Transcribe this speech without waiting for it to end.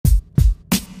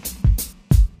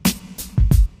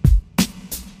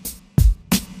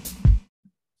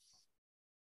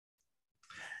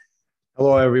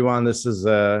Hello, everyone. This is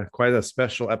quite a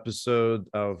special episode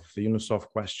of the Unisoft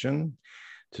Question.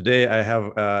 Today, I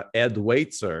have Ed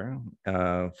Waitzer,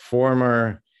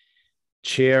 former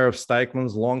chair of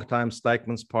Stikeman's, longtime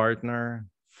Stikeman's partner,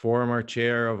 former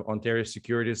chair of Ontario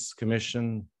Securities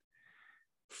Commission,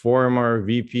 former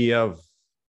VP of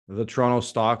the Toronto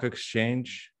Stock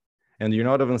Exchange. And you're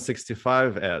not even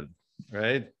 65, Ed,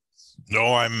 right?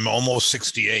 No, I'm almost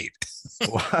 68.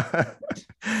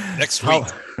 Next week.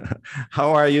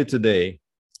 How are you today?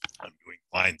 I'm doing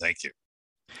fine, thank you.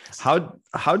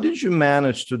 How did you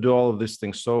manage to do all of these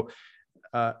things? So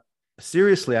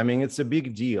seriously, I mean, it's a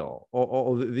big deal.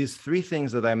 All these three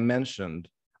things that I mentioned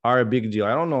are a big deal.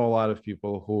 I don't know a lot of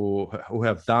people who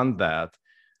have done that.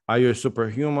 Are you a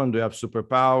superhuman? Do you have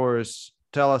superpowers?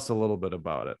 Tell us a little bit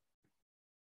about it.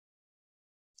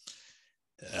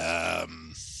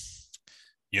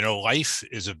 Life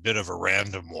is a bit of a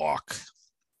random walk.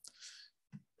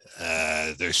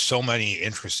 There's so many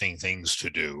interesting things to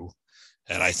do.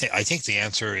 And I think the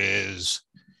answer is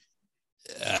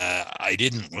I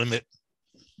didn't limit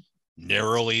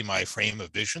narrowly my frame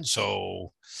of vision.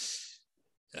 So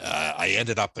I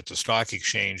ended up at the stock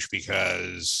exchange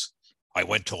because I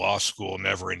went to law school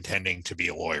never intending to be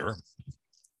a lawyer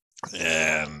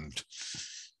and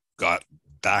got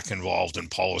back involved in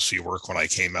policy work when I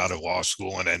came out of law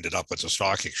school and ended up at the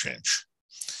stock exchange.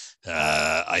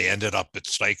 I ended up at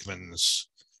Stikeman's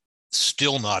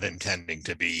still not intending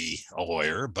to be a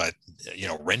lawyer, but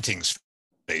renting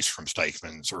space from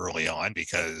Stikeman's early on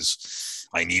because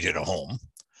I needed a home.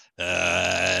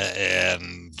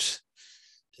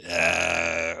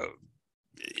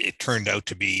 It turned out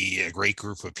to be a great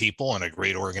group of people and a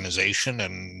great organization.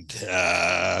 And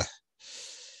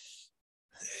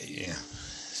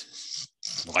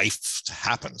life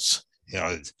happens.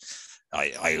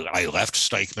 I left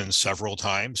Stikeman several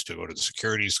times to go to the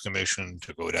Securities Commission,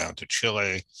 to go down to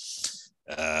Chile.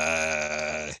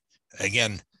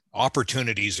 Again,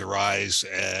 opportunities arise,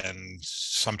 and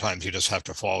sometimes you just have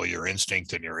to follow your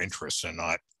instinct and your interests and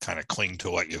not kind of cling to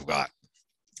what you've got.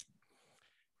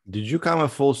 Did you come a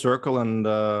full circle and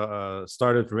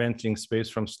started renting space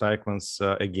from Stikeman's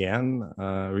again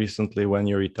recently when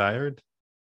you retired?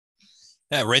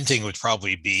 Yeah, renting would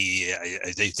probably be,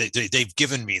 they've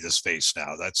given me the space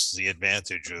now. That's the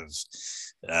advantage of,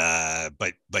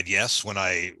 but yes, when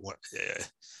I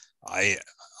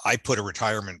put a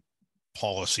retirement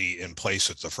policy in place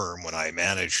at the firm when I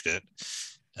managed it,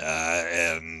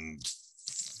 and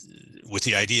with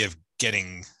the idea of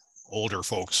getting older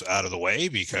folks out of the way,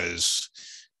 because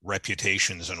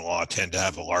reputations in law tend to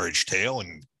have a large tail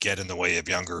and get in the way of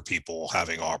younger people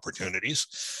having opportunities.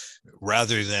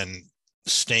 Rather than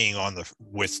staying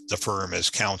with the firm as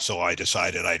counsel, I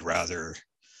decided I'd rather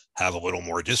have a little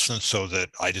more distance so that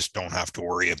I just don't have to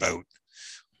worry about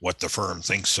what the firm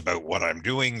thinks about what I'm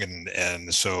doing.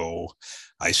 And so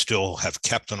I still have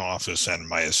kept an office and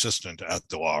my assistant at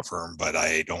the law firm, but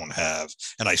I don't have,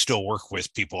 and I still work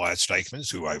with people at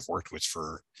Stikeman's who I've worked with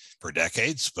for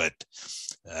decades, but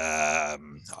I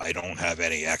don't have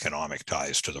any economic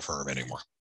ties to the firm anymore.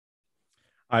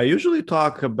 I usually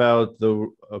talk about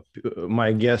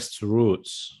my guests'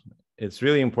 roots. It's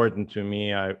really important to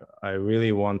me. I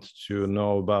really want to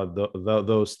know about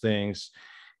those things.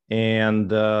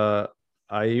 And I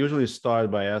usually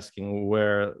start by asking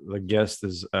where the guest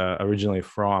is originally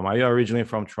from. Are you originally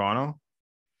from Toronto?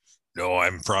 No,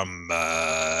 I'm from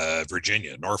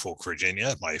Virginia, Norfolk,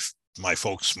 Virginia. My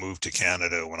folks moved to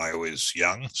Canada when I was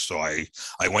young, so I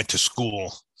went to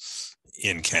school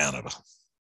in Canada.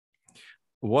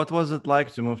 What was it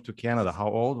like to move to Canada? How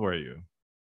old were you?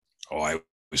 Oh, I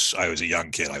was a young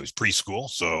kid. I was preschool,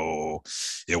 so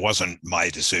it wasn't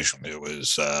my decision. It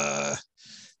was,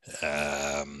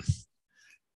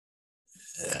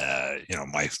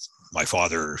 my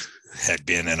father had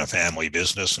been in a family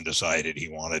business and decided he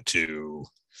wanted to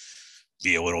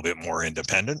be a little bit more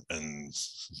independent and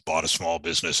bought a small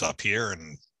business up here,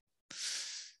 and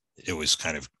it was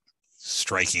kind of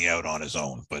striking out on his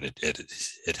own, but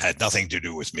it had nothing to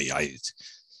do with me.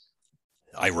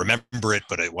 I remember it,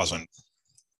 but it wasn't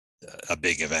a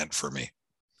big event for me.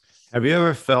 Have you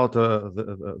ever felt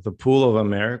the pull of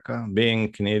America,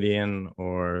 being Canadian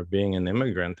or being an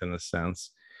immigrant in a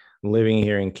sense, living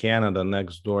here in Canada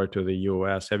next door to the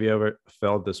US? Have you ever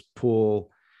felt this pull?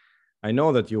 I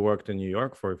know that you worked in New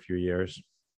York for a few years.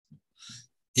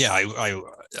 Yeah,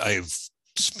 I've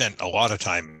spent a lot of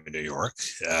time in New York.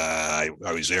 I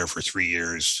was there for 3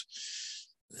 years,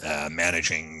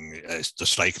 managing the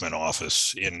Stikeman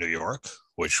office in New York,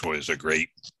 which was a great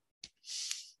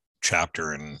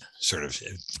chapter and sort of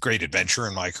great adventure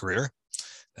in my career.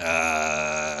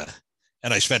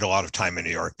 and I spend a lot of time in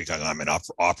New York because I'm an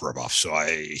opera buff. So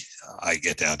I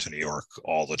get down to New York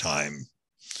all the time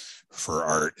for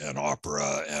art and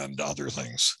opera and other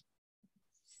things.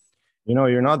 You know,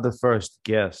 you're not the first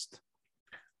guest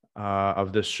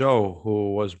of the show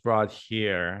who was brought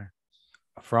here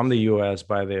from the US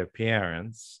by their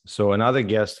parents. So another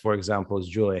guest, for example, is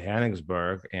Julia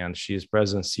Hennigsberg, and she's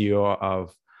president CEO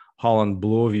of Holland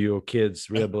Blueview Kids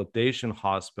Rehabilitation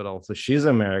Hospital. So she's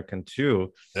American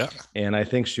too. Yeah. And I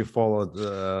think she followed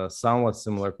a somewhat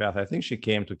similar path. I think she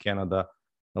came to Canada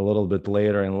a little bit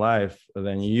later in life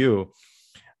than you.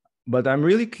 But I'm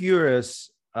really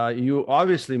curious. You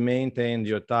obviously maintained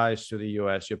your ties to the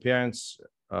US. Your parents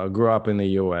grew up in the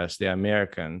US, they're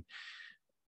American.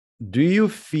 Do you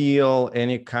feel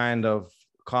any kind of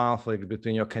conflict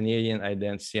between your Canadian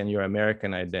identity and your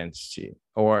American identity?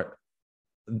 Or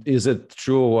is it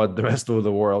true what the rest of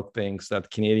the world thinks, that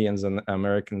Canadians and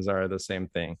Americans are the same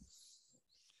thing?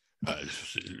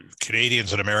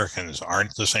 Canadians and Americans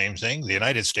aren't the same thing. The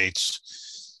United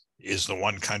States is the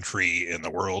one country in the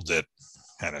world that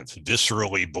kind of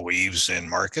viscerally believes in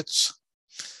markets,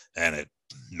 and it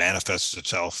manifests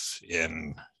itself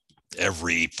in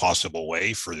every possible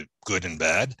way for good and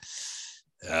bad.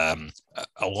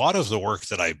 A lot of the work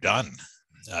that I've done,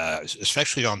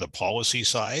 especially on the policy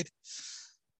side,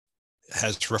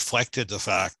 has reflected the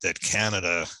fact that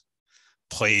Canada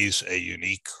plays a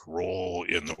unique role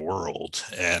in the world,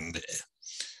 and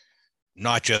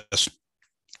not just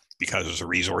because it's a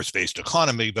resource-based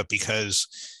economy, but because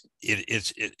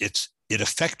it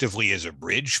effectively is a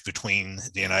bridge between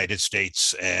the United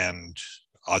States and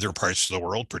other parts of the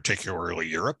world, particularly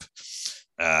Europe,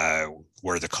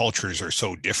 where the cultures are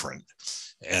so different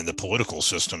and the political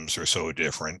systems are so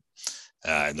different,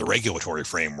 and the regulatory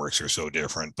frameworks are so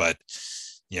different. But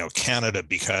Canada,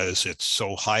 because it's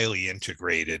so highly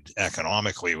integrated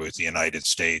economically with the United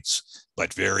States,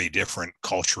 but very different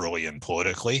culturally and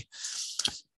politically,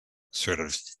 sort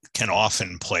of can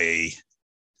often play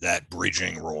that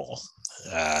bridging role.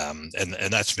 And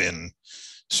that's been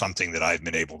something that I've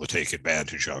been able to take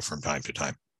advantage of from time to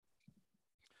time.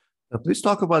 Please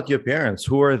talk about your parents.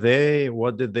 Who are they?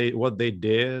 What they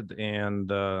did,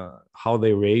 and how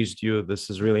they raised you. This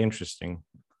is really interesting.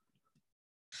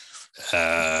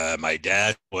 My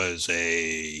dad was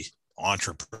an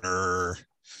entrepreneur,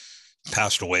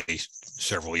 passed away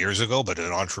several years ago, but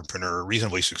an entrepreneur,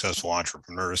 reasonably successful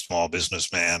entrepreneur, small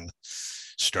businessman.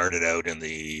 Started out in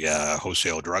the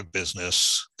wholesale drug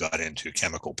business, got into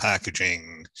chemical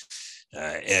packaging,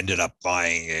 ended up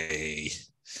buying a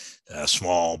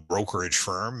small brokerage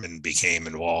firm and became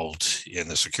involved in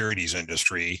the securities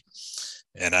industry,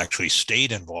 and actually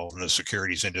stayed involved in the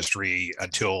securities industry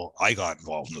until I got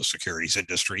involved in the securities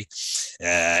industry,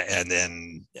 and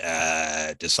then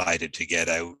decided to get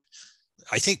out.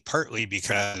 I think partly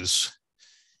because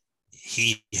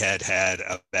he had had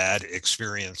a bad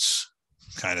experience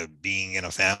kind of being in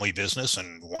a family business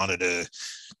and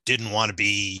didn't want to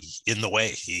be in the way.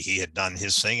 He had done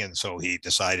his thing, and so he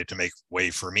decided to make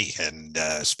way for me and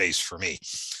space for me.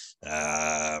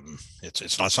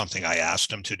 It's not something I asked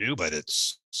him to do, but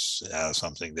it's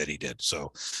something that he did.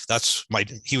 So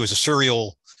he was a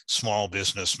serial small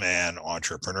businessman,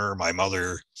 entrepreneur. My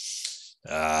mother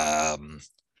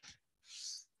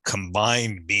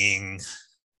combined being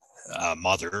a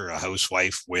mother, a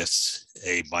housewife, with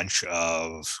a bunch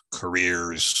of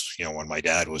careers. When my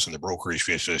dad was in the brokerage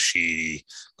business, she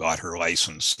got her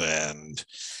license and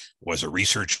was a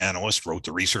research analyst, wrote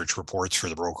the research reports for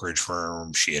the brokerage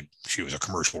firm. She was a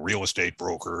commercial real estate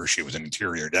broker. She was an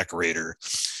interior decorator.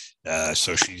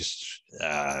 So she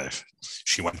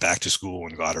went back to school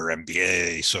and got her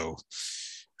MBA. So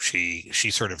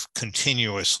she sort of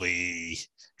continuously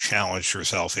challenged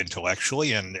herself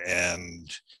intellectually and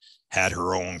had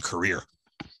her own career.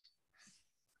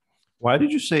 Why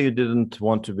did you say you didn't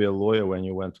want to be a lawyer when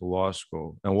you went to law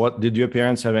school? And what did your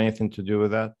parents have anything to do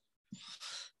with that?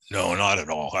 No, not at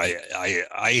all. I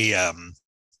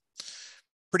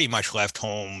pretty much left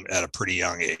home at a pretty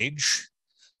young age.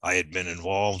 I had been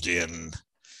involved in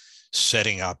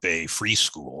setting up a free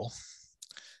school,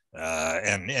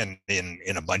 and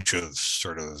in a bunch of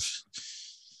sort of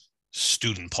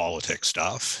student politics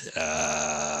stuff.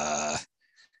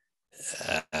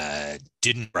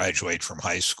 Didn't graduate from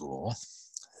high school.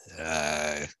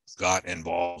 Got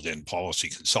involved in policy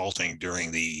consulting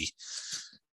during the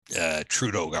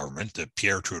Trudeau government, the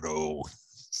Pierre Trudeau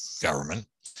government.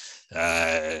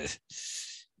 And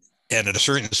at a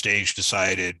certain stage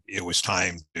decided it was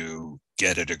time to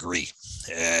get a degree,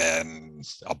 and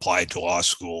applied to law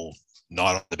school,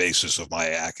 not on the basis of my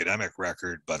academic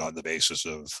record, but on the basis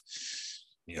of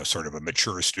sort of a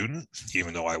mature student,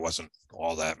 even though I wasn't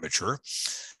all that mature,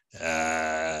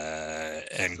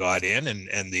 and got in.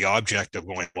 And the object of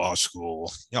going to law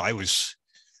school,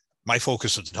 my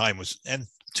focus at the time was, and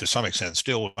to some extent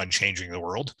still, on changing the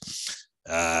world.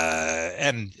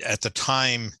 And at the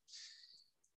time,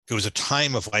 it was a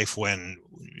time of life when,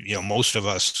 most of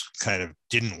us kind of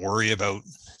didn't worry about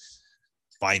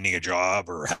finding a job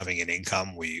or having an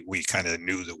income. We kind of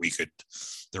knew that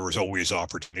there was always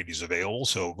opportunities available.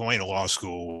 So going to law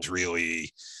school was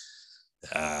really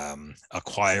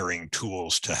acquiring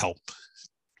tools to help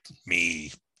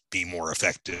me be more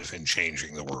effective in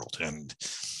changing the world, and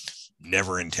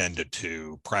never intended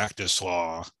to practice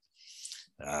law.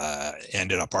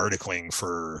 Ended up articling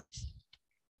for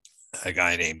a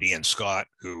guy named Ian Scott,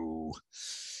 who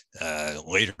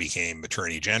later became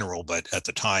Attorney General, but at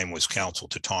the time was counsel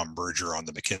to Tom Berger on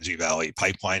the McKenzie Valley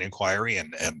pipeline inquiry.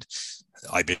 And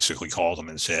I basically called him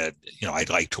and said, I'd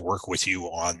like to work with you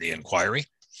on the inquiry.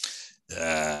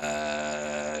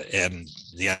 And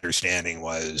the understanding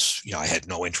was, I had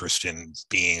no interest in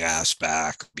being asked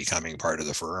back, becoming part of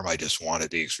the firm. I just wanted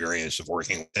the experience of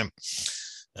working with him.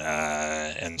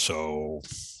 And so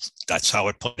that's how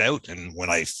it played out. And when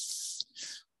I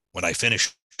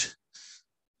finished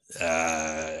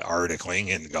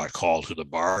articling and got called to the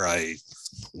bar, I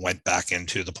went back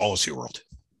into the policy world.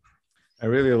 I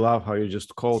really love how you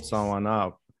just called someone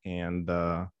up, and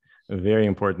a very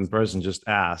important person just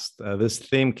asked. This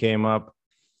theme came up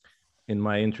in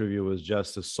my interview with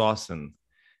Justice Sawson,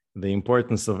 the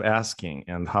importance of asking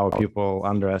and how people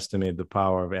underestimate the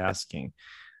power of asking.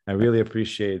 I really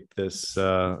appreciate this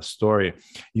story.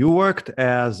 You worked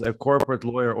as a corporate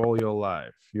lawyer all your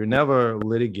life. You never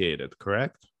litigated,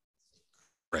 correct?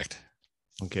 Correct.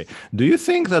 Okay. Do you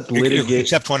think that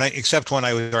litigation, except when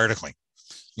I was articling,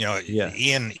 yeah.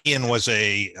 Ian was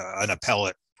an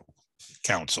appellate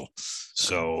counsel,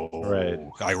 so right.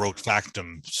 I wrote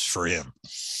factums for him.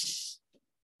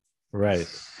 Right.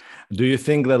 Do you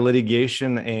think that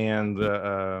litigation and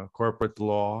corporate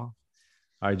law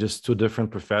are just two different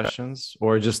professions,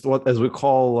 or just what, as we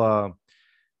call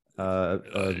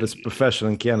this profession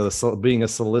in Canada, so being a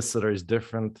solicitor is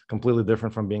completely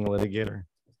different from being a litigator?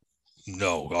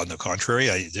 No, on the contrary,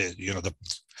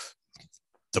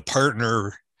 the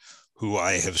partner who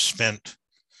I have spent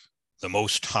the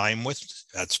most time with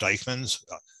at Steichman's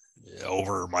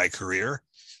over my career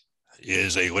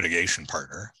is a litigation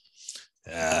partner.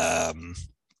 And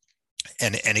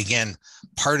again,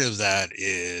 part of that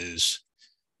is,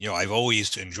 I've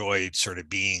always enjoyed sort of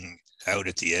being out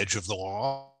at the edge of the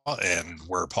law and,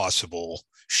 where possible,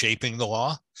 shaping the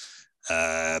law.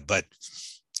 But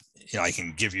I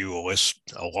can give you a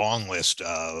long list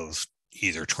of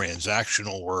either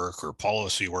transactional work or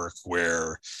policy work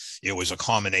where it was a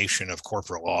combination of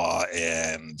corporate law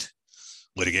and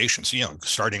litigation. So,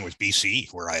 starting with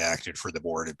BCE, where I acted for the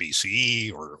board at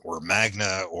BCE, or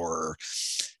Magna, or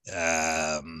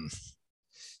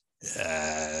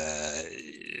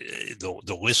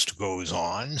the list goes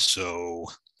on. So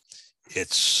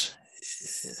it's,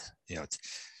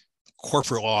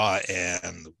 corporate law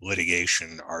and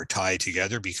litigation are tied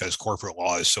together because corporate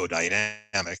law is so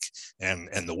dynamic, and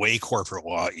the way corporate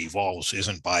law evolves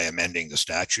isn't by amending the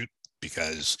statute,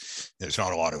 because there's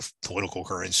not a lot of political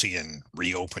currency in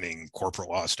reopening corporate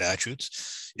law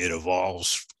statutes. It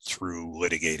evolves through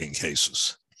litigating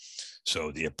cases.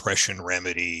 So the oppression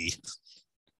remedy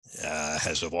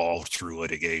has evolved through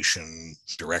litigation.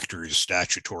 Directors'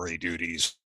 statutory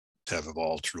duties have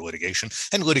evolved through litigation.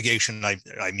 And litigation,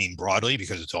 I mean broadly,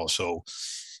 because it's also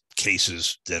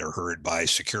cases that are heard by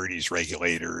securities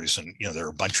regulators. And, there are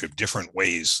a bunch of different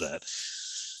ways that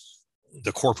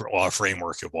the corporate law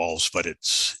framework evolves, but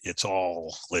it's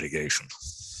all litigation.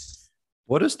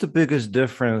 What is the biggest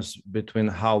difference between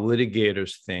how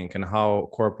litigators think and how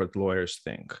corporate lawyers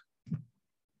think?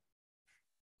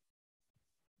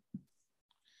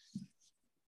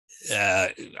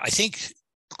 I think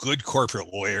good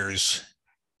corporate lawyers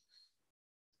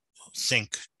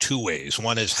think two ways.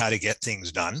 One is how to get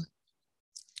things done.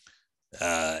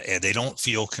 And they don't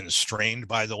feel constrained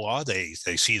by the law. They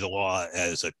see the law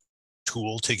as a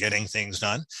tool to getting things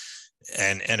done.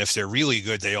 And if they're really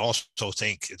good, they also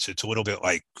think it's a little bit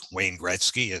like Wayne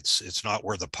Gretzky. It's not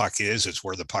where the puck is, it's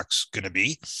where the puck's going to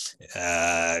be.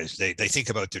 They think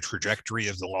about the trajectory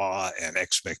of the law and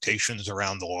expectations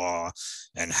around the law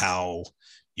and how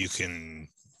you can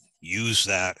use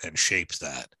that and shape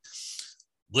that.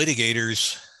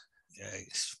 Litigators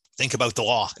think about the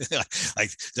law.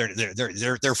 Like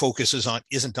their focus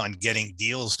isn't on getting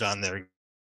deals done.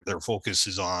 Their focus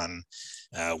is on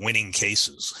winning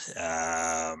cases.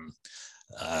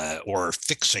 or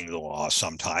fixing the law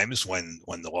sometimes when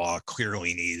the law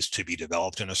clearly needs to be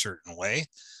developed in a certain way.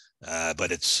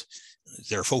 But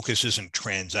their focus isn't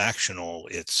transactional.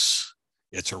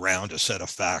 It's around a set of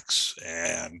facts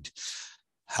and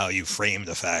how you frame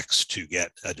the facts to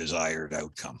get a desired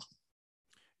outcome.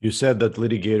 You said that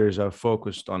litigators are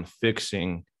focused on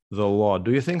fixing the law.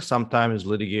 Do you think sometimes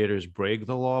litigators break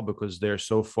the law because they're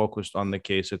so focused on the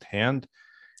case at hand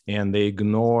and they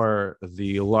ignore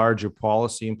the larger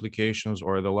policy implications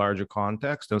or the larger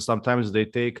context? And sometimes they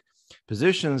take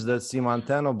positions that seem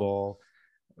untenable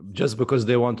just because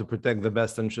they want to protect the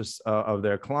best interests of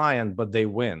their client, but they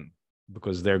win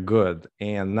because they're good.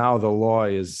 And now the law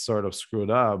is sort of screwed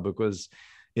up because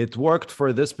it worked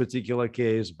for this particular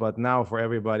case, but now for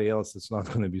everybody else, it's not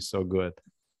going to be so good.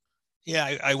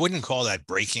 Yeah, I wouldn't call that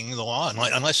breaking the law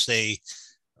unless they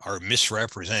are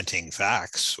misrepresenting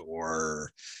facts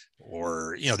or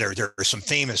there are some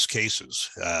famous cases.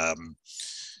 The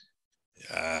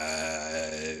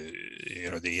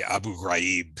Abu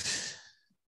Ghraib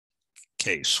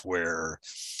case where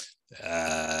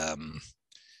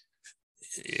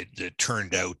it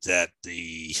turned out that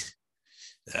the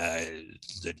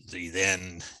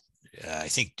then I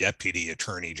think Deputy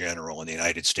Attorney General in the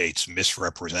United States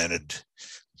misrepresented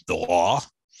the law,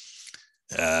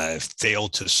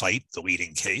 failed to cite the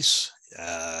leading case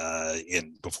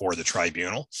before the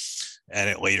tribunal, and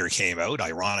it later came out.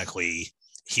 Ironically,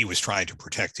 he was trying to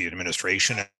protect the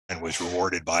administration and was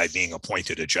rewarded by being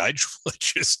appointed a judge,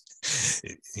 which is,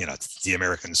 the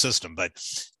American system. But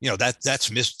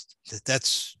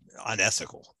that's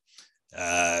unethical.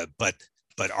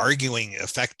 But arguing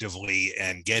effectively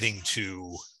and getting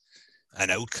to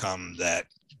an outcome that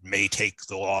may take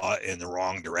the law in the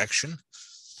wrong direction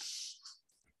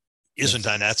isn't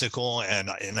unethical. And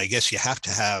I guess you have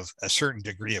to have a certain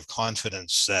degree of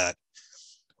confidence that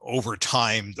over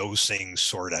time those things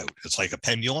sort out. It's like a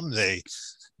pendulum.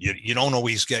 You don't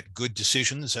always get good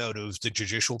decisions out of the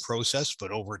judicial process, but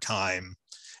over time,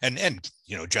 and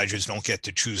judges don't get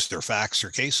to choose their facts or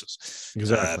cases.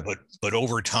 Exactly. But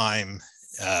over time,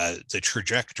 the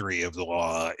trajectory of the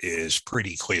law is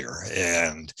pretty clear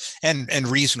and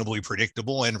reasonably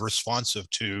predictable and responsive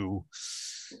to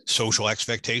social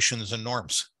expectations and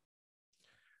norms.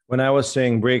 When I was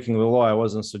saying breaking the law, I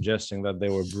wasn't suggesting that they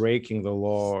were breaking the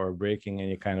law or breaking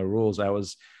any kind of rules. I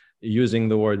was using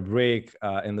the word break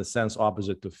in the sense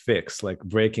opposite to fix, like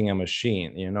breaking a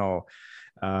machine, making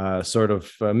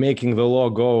the law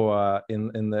go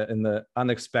in the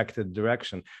unexpected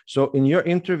direction. So in your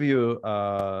interview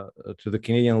to the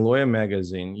Canadian Lawyer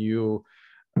magazine, you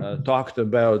talked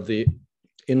about the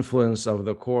influence of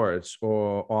the courts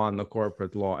on the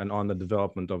corporate law and on the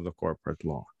development of the corporate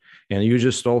law. And you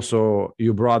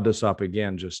brought this up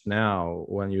again just now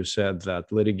when you said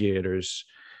that litigators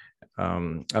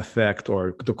affect,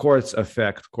 or the courts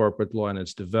affect, corporate law and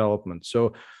its development.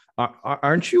 So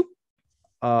aren't you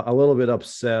a little bit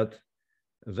upset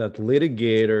that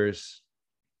litigators,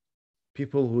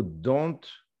 people who don't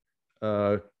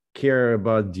care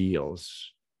about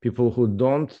deals, people who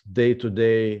don't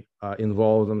day-to-day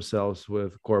involve themselves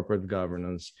with corporate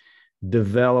governance,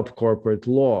 develop corporate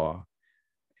law?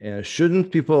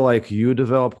 Shouldn't people like you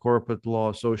develop corporate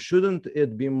law? So shouldn't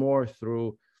it be more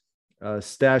through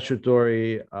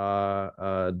statutory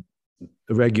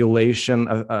regulation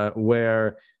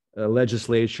where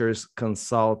legislatures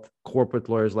consult corporate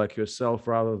lawyers like yourself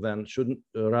rather than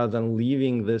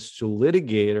leaving this to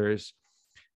litigators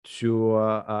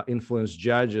to influence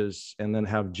judges and then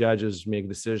have judges make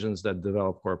decisions that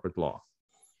develop corporate law?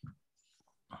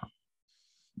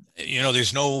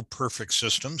 There's no perfect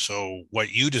system. So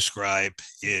what you describe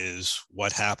is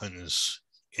what happens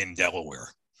in Delaware,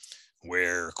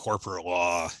 where corporate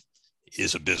law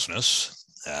is a business.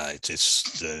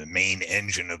 It's the main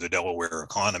engine of the Delaware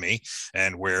economy,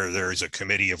 and where there's a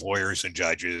committee of lawyers and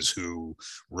judges who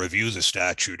review the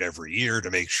statute every year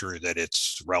to make sure that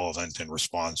it's relevant and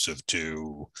responsive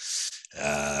to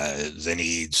the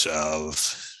needs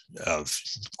of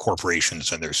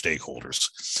corporations and their stakeholders.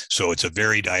 So it's a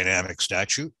very dynamic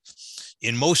statute.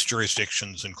 In most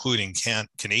jurisdictions, including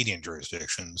Canadian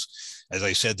jurisdictions, as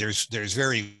I said, there's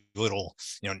very little,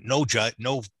 no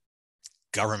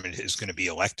government is going to be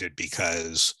elected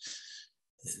because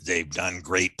they've done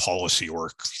great policy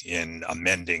work in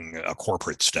amending a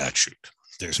corporate statute.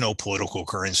 There's no political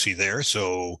currency there.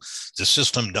 So the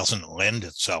system doesn't lend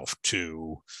itself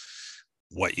to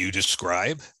what you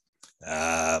describe.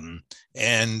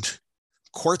 And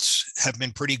courts have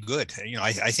been pretty good.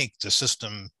 I think the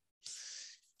system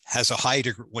has a high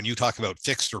degree. When you talk about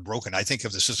fixed or broken, I think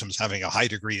of the system as having a high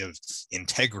degree of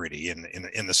integrity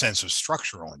in the sense of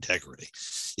structural integrity.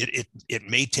 It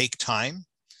may take time,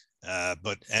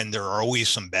 and there are always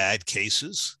some bad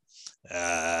cases,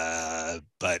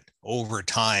 but over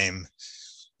time,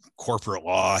 corporate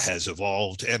law has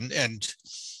evolved, and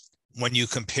when you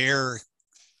compare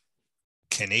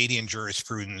Canadian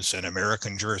jurisprudence and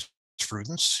American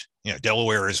jurisprudence,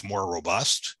 Delaware is more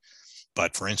robust.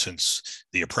 But for instance,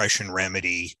 the oppression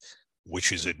remedy,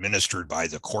 which is administered by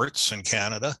the courts in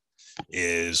Canada,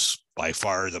 is by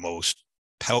far the most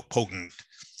potent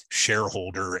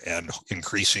shareholder and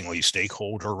increasingly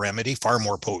stakeholder remedy, far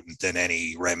more potent than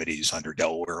any remedies under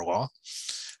Delaware law.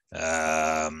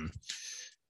 The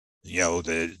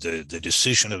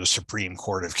decision of the Supreme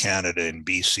Court of Canada in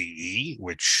BCE,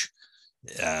 which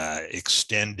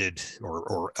extended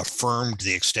or affirmed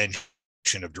the extension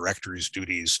of directors'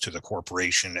 duties to the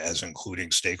corporation as including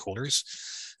stakeholders,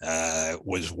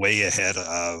 was way ahead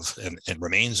of and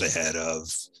remains ahead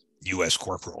of U.S.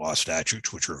 corporate law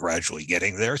statutes, which are gradually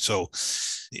getting there. So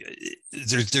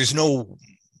there's no,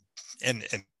 and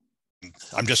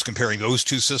I'm just comparing those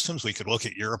two systems. We could look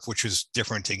at Europe, which is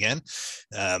different again.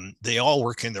 They all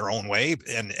work in their own way,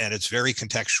 and it's very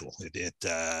contextual.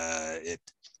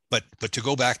 But to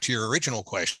go back to your original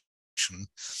question,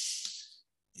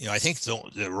 I think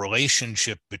the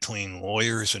relationship between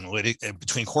lawyers and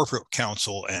between corporate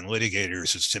counsel and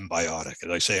litigators is symbiotic.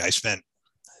 As I say,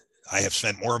 I have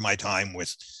spent more of my time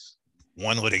with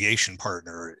one litigation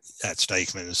partner at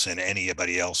Steichmann's than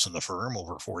anybody else in the firm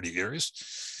over 40 years.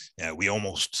 We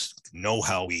almost know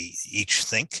how we each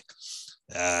think.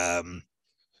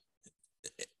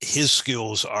 His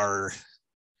skills are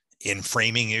in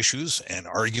framing issues and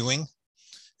arguing.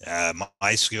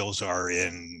 My skills are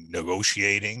in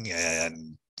negotiating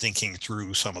and thinking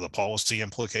through some of the policy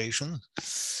implications.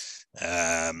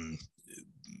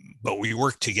 But we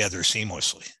work together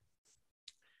seamlessly.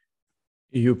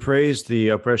 You praised the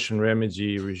oppression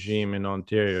remedy regime in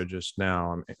Ontario just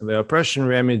now. The oppression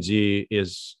remedy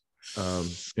is,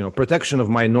 protection of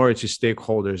minority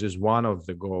stakeholders is one of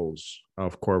the goals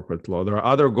of corporate law. There are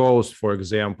other goals, for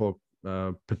example,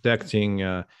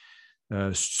 protecting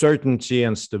certainty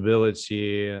and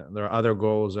stability. There are other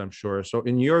goals, I'm sure. So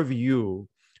in your view,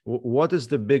 what is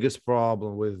the biggest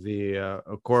problem with the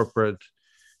corporate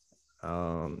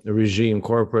regime,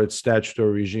 corporate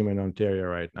statutory regime in Ontario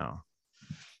right now?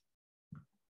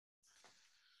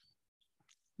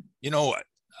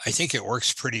 I think it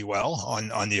works pretty well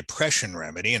on the oppression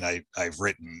remedy, and I've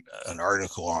written an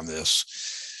article on this.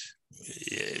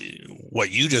 What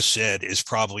you just said is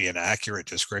probably an accurate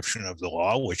description of the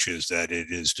law, which is that it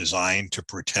is designed to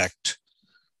protect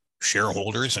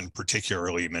shareholders, and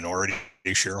particularly minority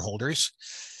shareholders.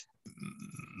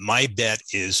 My bet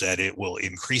is that it will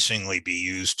increasingly be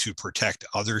used to protect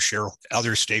other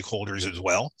stakeholders as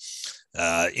well,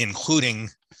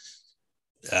 including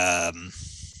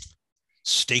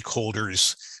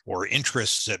stakeholders or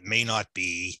interests that may not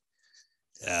be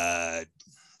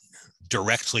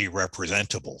directly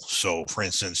representable. So, for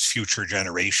instance, future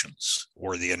generations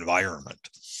or the environment,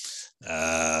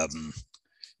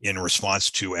 in response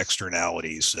to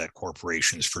externalities that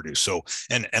corporations produce. So,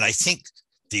 and I think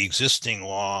the existing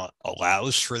law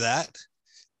allows for that,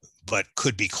 but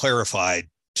could be clarified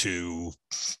to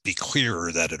be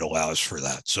clearer that it allows for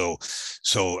that. So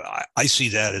I see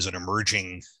that as an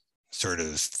emerging sort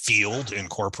of field in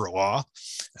corporate law,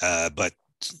 but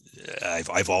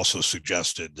I've also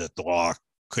suggested that the law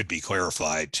could be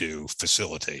clarified to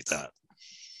facilitate that.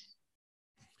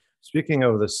 Speaking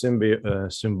of the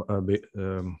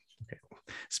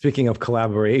speaking of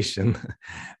collaboration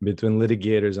between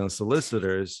litigators and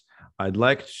solicitors, I'd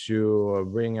like to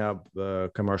bring up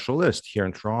the commercial list here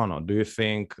in Toronto. Do you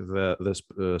think that this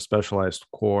specialized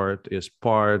court is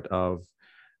part of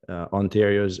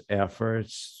Ontario's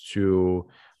efforts to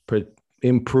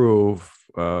improve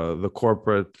the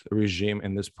corporate regime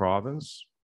in this province?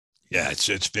 Yeah,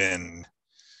 it's been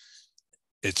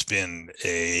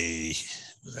a,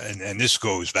 and this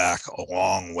goes back a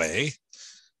long way,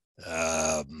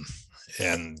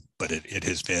 but it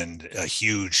has been a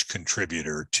huge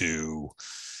contributor to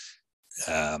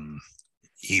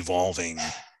evolving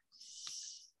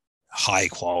high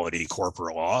quality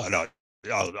corporate law. And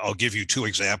I'll give you two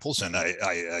examples, and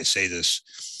I say this,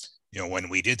 when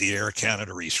we did the Air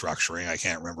Canada restructuring, I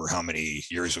can't remember how many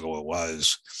years ago it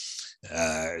was,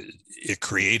 it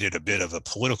created a bit of a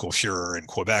political furor in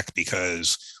Quebec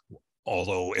because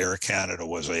although Air Canada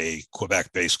was a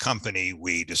Quebec-based company,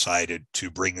 we decided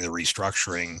to bring the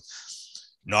restructuring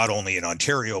not only in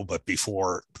Ontario, but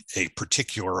before a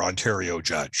particular Ontario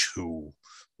judge who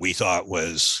we thought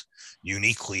was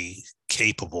uniquely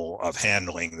capable of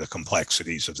handling the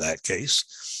complexities of that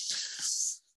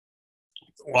case.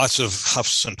 Lots of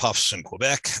huffs and puffs in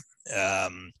Quebec.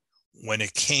 When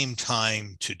it came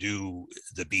time to do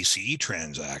the BCE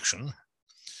transaction,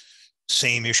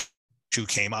 same issue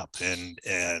came up,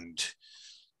 and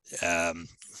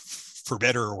for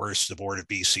better or worse, the board of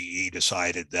BCE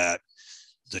decided that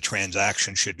the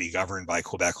transaction should be governed by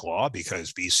Quebec law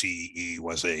because BCE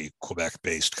was a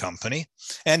Quebec-based company,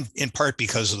 and in part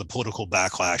because of the political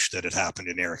backlash that had happened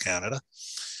in Air Canada.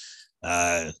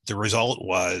 The result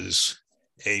was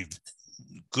a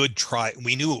good trial.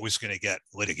 We knew it was going to get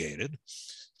litigated.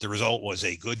 The result was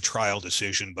a good trial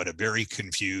decision, but a very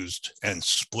confused and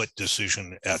split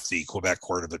decision at the Quebec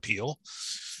Court of Appeal,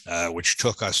 which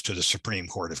took us to the Supreme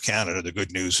Court of Canada. The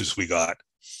good news is we got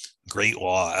great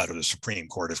law out of the Supreme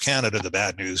Court of Canada. The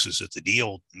bad news is that the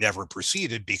deal never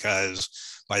proceeded because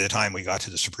by the time we got to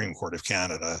the Supreme Court of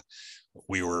Canada,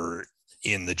 we were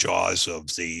in the jaws of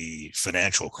the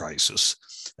financial crisis.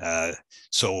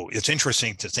 So it's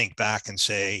interesting to think back and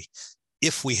say,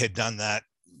 if we had done that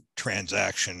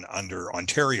transaction under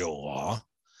Ontario law,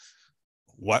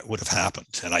 what would have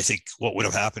happened? And I think what would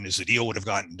have happened is the deal would have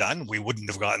gotten done. We wouldn't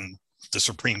have gotten the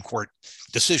Supreme Court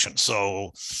decision.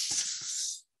 So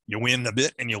you win a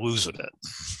bit and you lose a bit.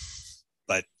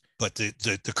 But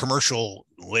the commercial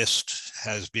list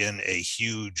has been a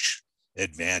huge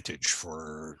advantage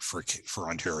for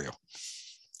Ontario,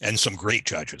 and some great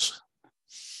judges.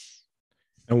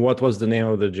 And what was the name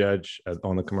of the judge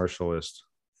on the commercial list?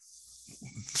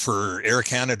 For Air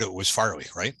Canada, it was Farley,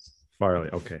 right? Farley,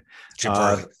 okay. Jim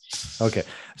Farley. Okay.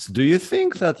 So do you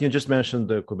think that, you just mentioned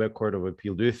the Quebec Court of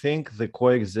Appeal, do you think the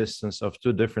coexistence of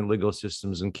two different legal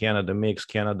systems in Canada makes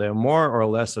Canada a more or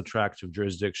less attractive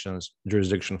jurisdiction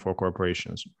for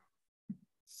corporations?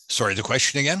 Sorry, the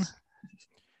question again?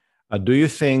 Do you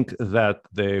think that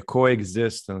the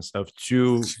coexistence of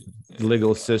two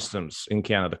legal systems in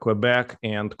Canada, Quebec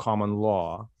and common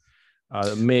law,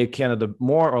 make Canada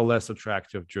more or less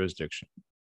attractive jurisdiction?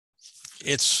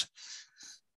 It's,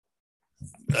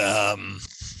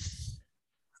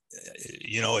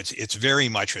 it's very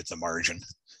much at the margin.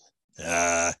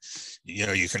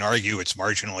 You can argue it's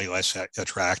marginally less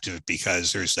attractive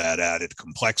because there's that added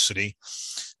complexity.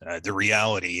 The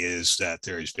reality is that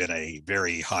there's been a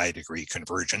very high degree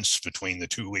convergence between the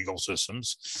two legal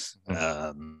systems.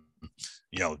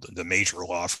 The major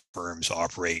law firms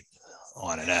operate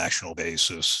on a national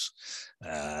basis.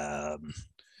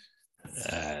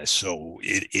 So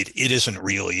it isn't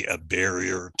really a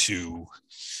barrier to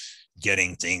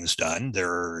getting things done.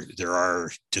 There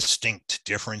are distinct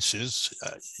differences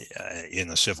in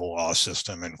the civil law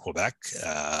system in Quebec.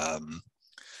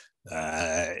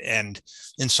 And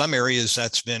in some areas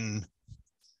that's been,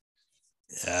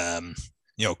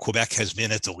 Quebec has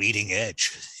been at the leading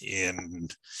edge in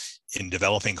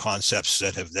developing concepts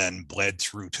that have then bled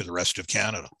through to the rest of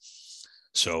Canada.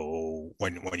 So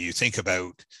when you think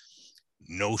about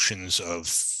notions of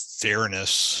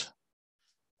fairness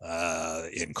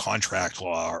in contract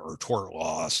law or tort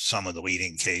law, some of the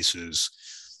leading cases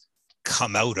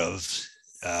come out of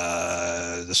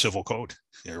the civil code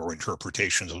or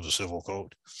interpretations of the civil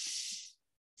code.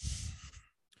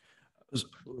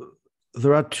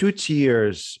 There are two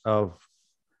tiers of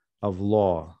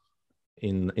law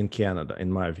in Canada,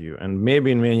 in my view, and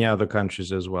maybe in many other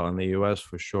countries as well, in the US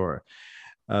for sure.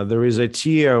 There is a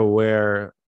tier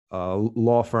where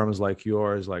law firms like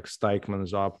yours, like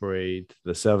Stikeman's operate,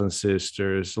 the Seven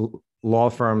Sisters, law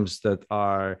firms that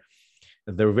are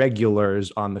the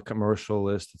regulars on the commercial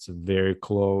list. It's a very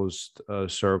closed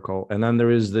circle. And then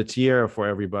there is the tier for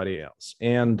everybody else.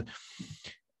 And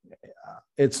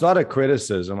it's not a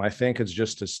criticism. I think it's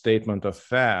just a statement of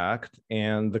fact.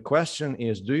 And the question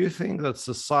is, do you think that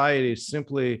society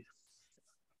simply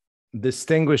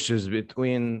distinguishes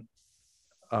between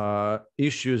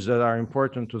issues that are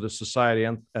important to the society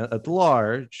and at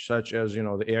large, such as,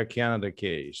 the Air Canada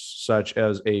case, such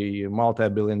as a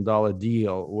multi-billion-dollar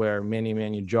deal where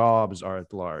many jobs are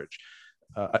at large,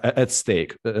 at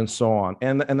stake, and so on,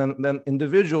 and then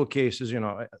individual cases,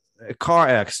 a car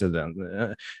accident,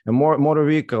 a motor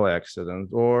vehicle accident,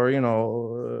 or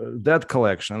debt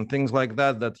collection, things like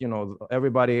that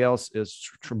everybody else is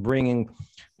bringing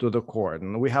to the court.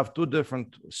 And we have two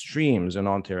different streams in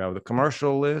Ontario: the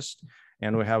commercial list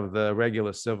and we have the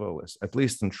regular civil list, at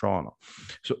least in Toronto.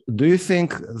 So do you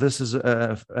think this is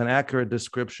an accurate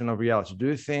description of reality? Do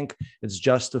you think it's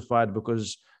justified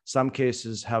because some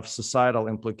cases have societal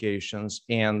implications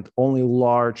and only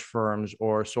large firms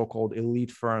or so-called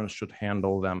elite firms should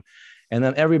handle them? And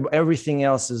then everything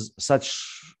else is such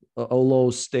a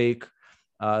low stake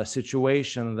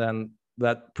situation then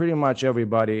that pretty much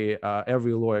everybody,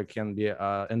 every lawyer can be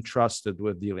entrusted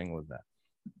with dealing with that.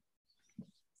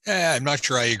 I'm not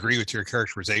sure I agree with your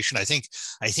characterization. I think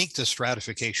the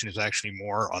stratification is actually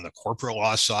more on the corporate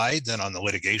law side than on the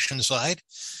litigation side.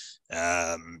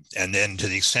 And then to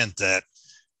the extent that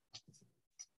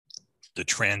the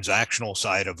transactional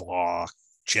side of law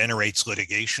generates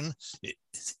litigation,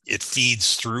 it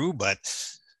feeds through, but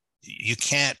you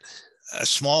can't, a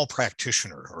small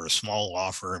practitioner or a small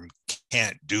law firm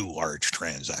can't do large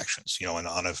transactions, you know, and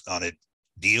on a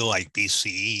deal like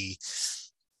BCE,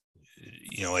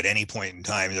 you know, at any point in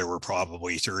time, there were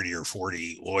probably 30 or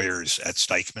 40 lawyers at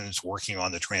Steichmann's working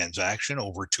on the transaction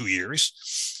over 2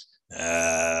 years.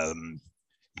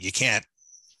 You can't,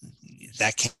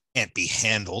 that can't be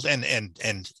handled,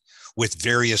 and with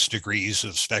various degrees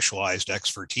of specialized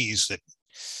expertise that,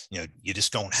 you know, you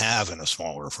just don't have in a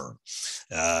smaller firm.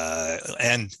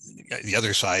 And the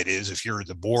other side is, if you're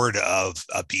the board of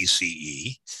a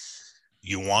BCE,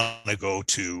 you want to go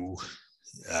to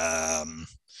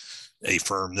a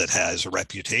firm that has a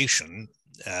reputation,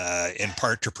 in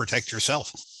part to protect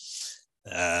yourself.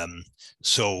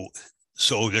 So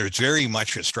there's very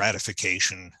much a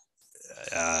stratification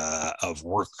of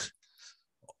work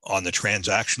on the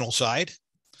transactional side.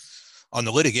 On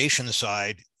the litigation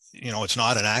side, you know, it's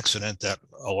not an accident that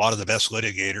a lot of the best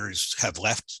litigators have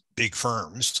left big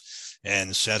firms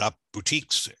and set up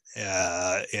boutiques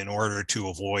in order to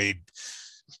avoid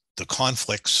the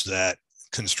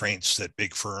constraints that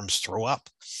big firms throw up.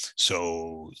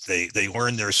 So they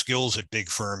learn their skills at big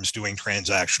firms doing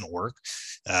transactional work.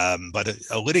 But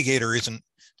a litigator isn't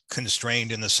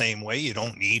constrained in the same way. You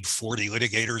don't need 40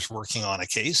 litigators working on a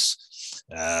case.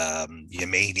 You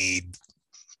may need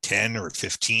 10 or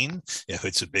 15 if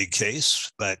it's a big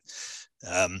case. But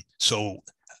so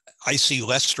I see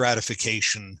less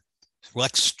stratification,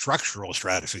 less structural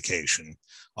stratification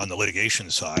on the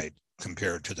litigation side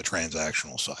compared to the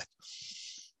transactional side.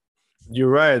 You're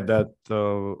right that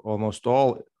almost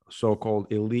all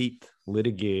so-called elite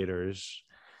litigators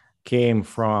came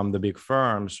from the big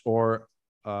firms, or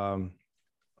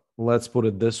let's put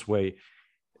it this way,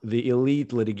 the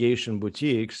elite litigation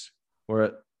boutiques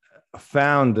were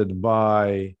founded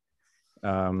by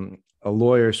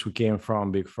lawyers who came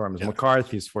from big firms. Yeah.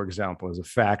 McCarthy's, for example, is a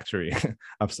factory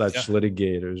of such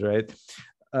litigators,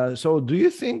 right? So do you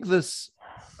think this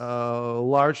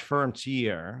large firm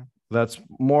tier that's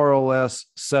more or less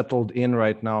settled in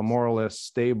right now, more or less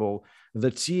stable,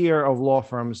 the tier of law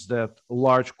firms that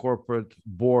large corporate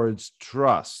boards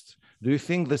trust, do you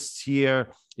think this tier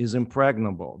is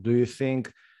impregnable? Do you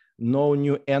think no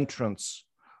new entrants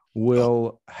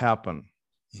will happen?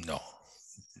 No.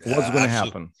 What's going to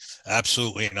happen?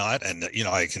 Absolutely not. And, you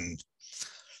know, I can,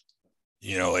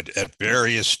 you know, at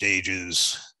various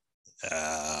stages,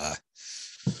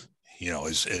 you know,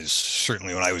 as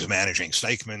certainly when I was managing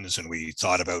Steichmann's and we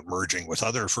thought about merging with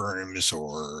other firms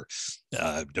or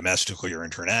domestically or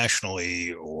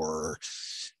internationally, or,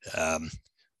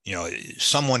 you know,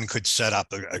 someone could set up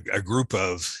a group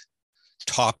of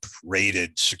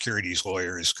top-rated securities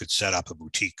lawyers could set up a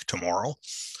boutique tomorrow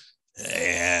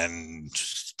and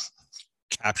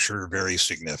capture very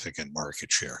significant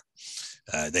market share.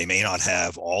 They may not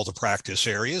have all the practice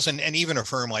areas, and even a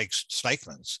firm like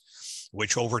Steichmann's,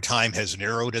 which over time has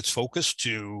narrowed its focus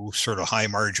to sort of high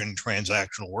margin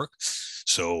transactional work.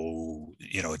 So,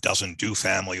 you know, it doesn't do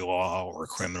family law or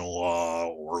criminal law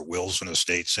or wills and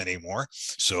estates anymore.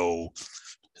 So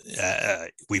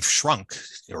we've shrunk,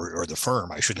 or the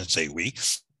firm, I shouldn't say we,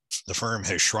 the firm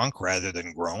has shrunk rather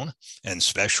than grown and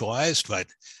specialized. But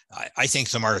I think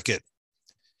the market,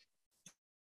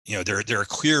 you know, there are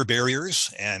clear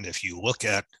barriers. And if you look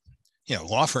at, you know,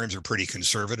 law firms are pretty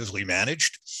conservatively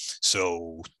managed.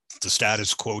 So the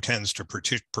status quo tends to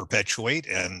perpetuate,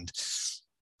 and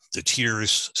the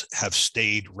tiers have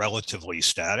stayed relatively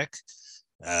static.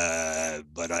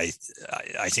 But I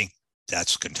think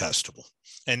that's contestable.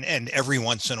 And every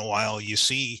once in a while you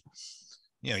see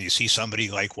somebody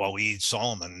like Waleed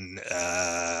Solomon,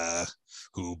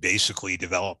 who basically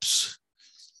develops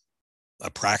a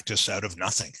practice out of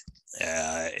nothing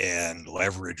and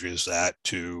leverages that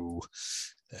to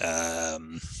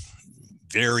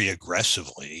very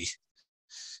aggressively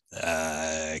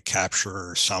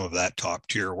capture some of that top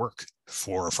tier work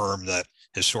for a firm that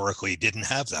historically didn't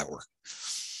have that work.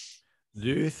 Do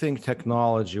you think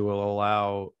technology will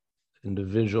allow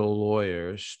individual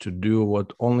lawyers to do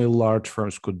what only large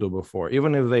firms could do before,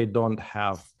 even if they don't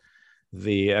have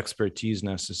the expertise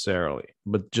necessarily,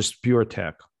 but just pure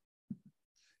tech?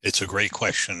 It's a great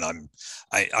question.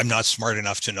 I'm not smart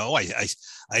enough to know.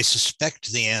 I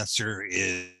suspect the answer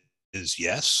is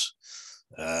yes.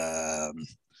 And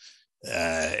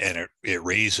it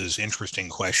raises interesting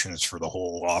questions for the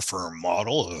whole law firm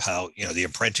model of how, the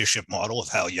apprenticeship model of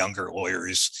how younger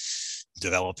lawyers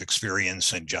develop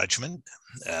experience and judgment.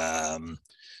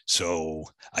 So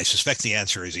I suspect the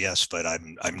answer is yes, but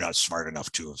I'm not smart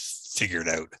enough to have figured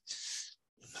out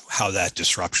how that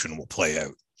disruption will play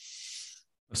out.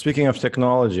 Speaking of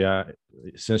technology,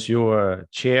 since you were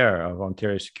chair of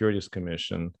Ontario Securities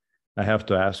Commission, I have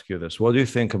to ask you this. What do you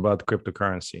think about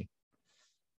cryptocurrency?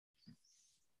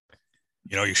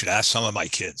 You should ask some of my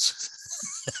kids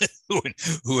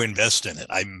who invest in it.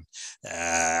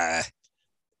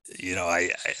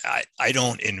 I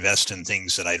don't invest in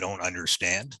things that I don't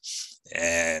understand,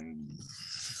 and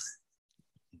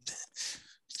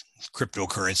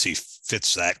cryptocurrency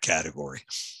fits that category.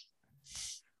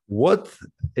 What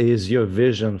is your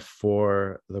vision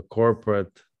for the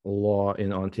corporate law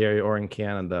in Ontario or in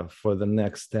Canada for the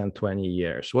next 10, 20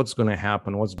 years? What's going to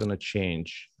happen? What's going to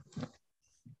change?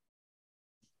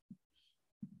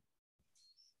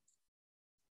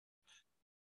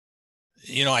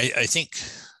 I think,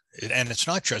 and it's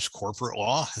not just corporate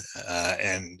law,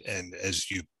 and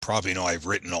as you probably know, I've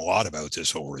written a lot about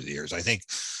this over the years. I think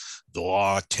the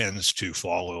law tends to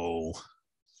follow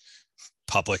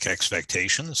public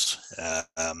expectations,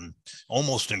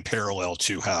 almost in parallel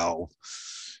to how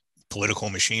political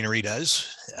machinery does.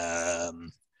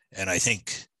 And I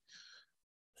think,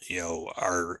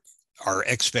 our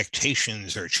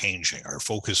expectations are changing. Our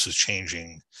focus is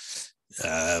changing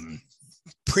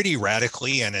pretty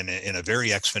radically and in a very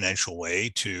exponential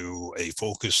way to a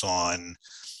focus on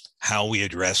how we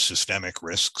address systemic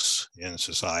risks in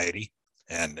society,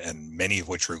 and many of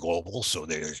which are global. So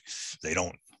they're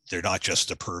not just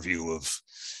the purview of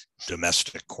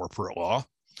domestic corporate law.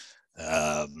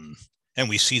 And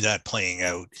we see that playing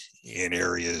out in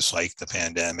areas like the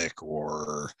pandemic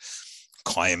or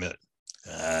climate,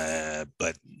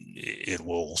 but it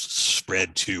will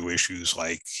spread to issues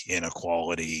like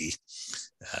inequality,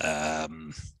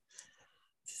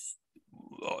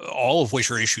 all of which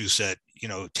are issues that,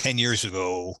 10 years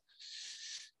ago,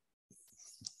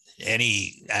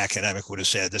 any academic would have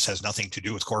said this has nothing to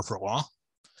do with corporate law.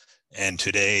 And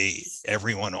today,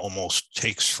 everyone almost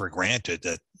takes for granted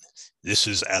that this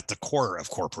is at the core of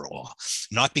corporate law,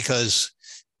 not because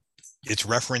it's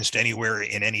referenced anywhere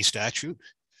in any statute,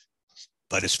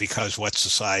 but it's because what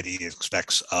society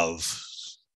expects of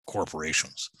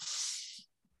corporations.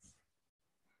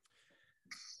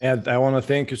 Ed, I want to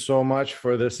thank you so much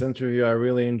for this interview. I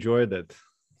really enjoyed it.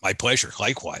 My pleasure.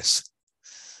 Likewise.